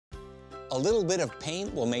A little bit of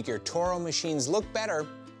paint will make your Toro machines look better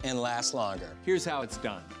and last longer. Here's how it's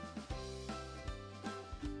done.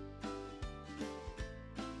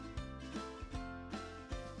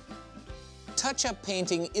 Touch-up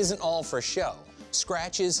painting isn't all for show.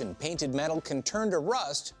 Scratches and painted metal can turn to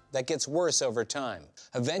rust that gets worse over time,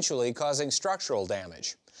 eventually causing structural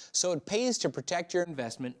damage. So it pays to protect your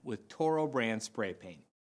Investment with Toro brand spray paint.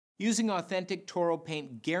 Using authentic Toro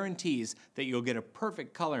paint guarantees that you'll get a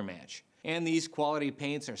perfect color match. And these quality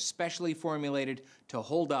paints are specially formulated to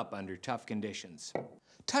hold up under tough conditions.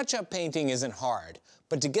 Touch-up painting isn't hard,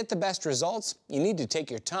 but to get the best results, you need to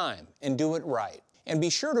take your time and do it right. And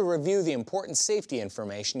be sure to review the important safety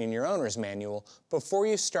information in your owner's manual before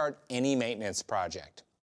you start any maintenance project.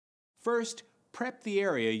 First, prep the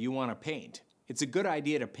area you want to paint. It's a good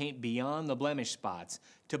idea to paint beyond the blemish spots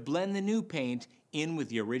to blend the new paint in with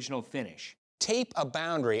the original finish. Tape a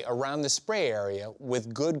boundary around the spray area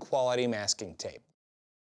with good quality masking tape.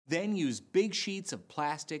 Then use big sheets of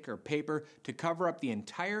plastic or paper to cover up the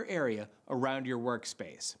entire area around your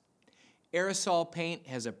workspace. Aerosol paint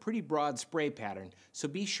has a pretty broad spray pattern, so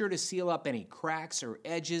be sure to seal up any cracks or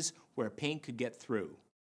edges where paint could get through.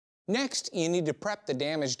 Next, you need to prep the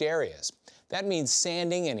damaged areas. That means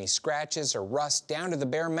sanding any scratches or rust down to the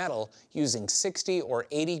bare metal using 60 or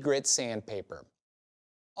 80 grit sandpaper.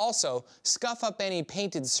 Also, scuff up any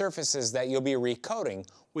painted surfaces that you'll be recoating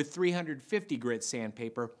with 350 grit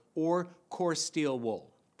sandpaper or coarse steel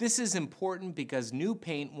wool. This is important because new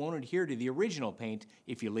paint won't adhere to the original paint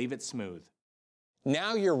if you leave it smooth.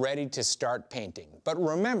 Now you're ready to start painting. But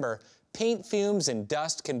remember, paint fumes and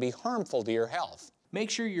dust can be harmful to your health. Make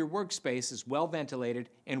sure your workspace is well ventilated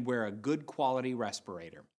and wear a good quality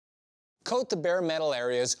respirator. Coat the bare metal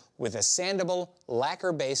areas with a sandable,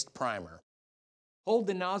 lacquer-based primer. Hold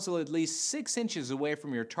the nozzle at least 6 inches away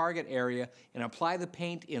from your target area and apply the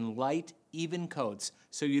paint in light, even coats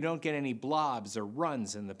so you don't get any blobs or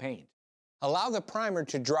runs in the paint. Allow the primer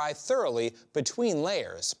to dry thoroughly between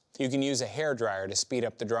layers. You can use a hairdryer to speed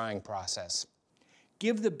up the drying process.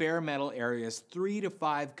 Give the bare metal areas 3 to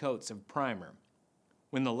 5 coats of primer.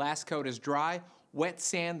 When the last coat is dry, wet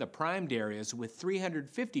sand the primed areas with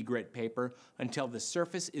 350 grit paper until the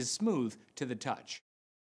surface is smooth to the touch.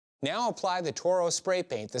 Now apply the Toro spray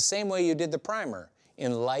paint the same way you did the primer,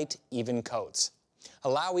 in light, even coats.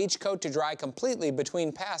 Allow each coat to dry completely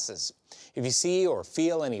between passes. If you see or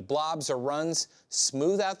feel any blobs or runs,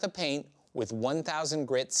 smooth out the paint with 1000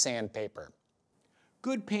 grit sandpaper.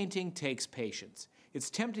 Good painting takes patience.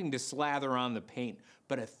 It's tempting to slather on the paint,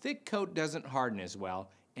 but a thick coat doesn't harden as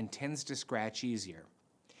well and tends to scratch easier.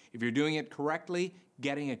 If you're doing it correctly,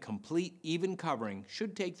 getting a complete, even covering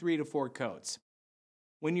should take 3 to 4 coats.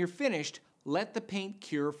 When you're finished, let the paint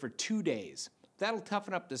cure for 2 days. That'll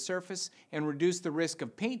toughen up the surface and reduce the risk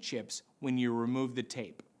of paint chips when you remove the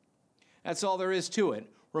tape. That's all there is to it.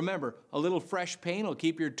 Remember, a little fresh paint will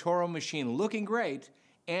keep your Toro machine looking great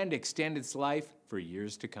and extend its life for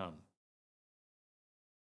years to come.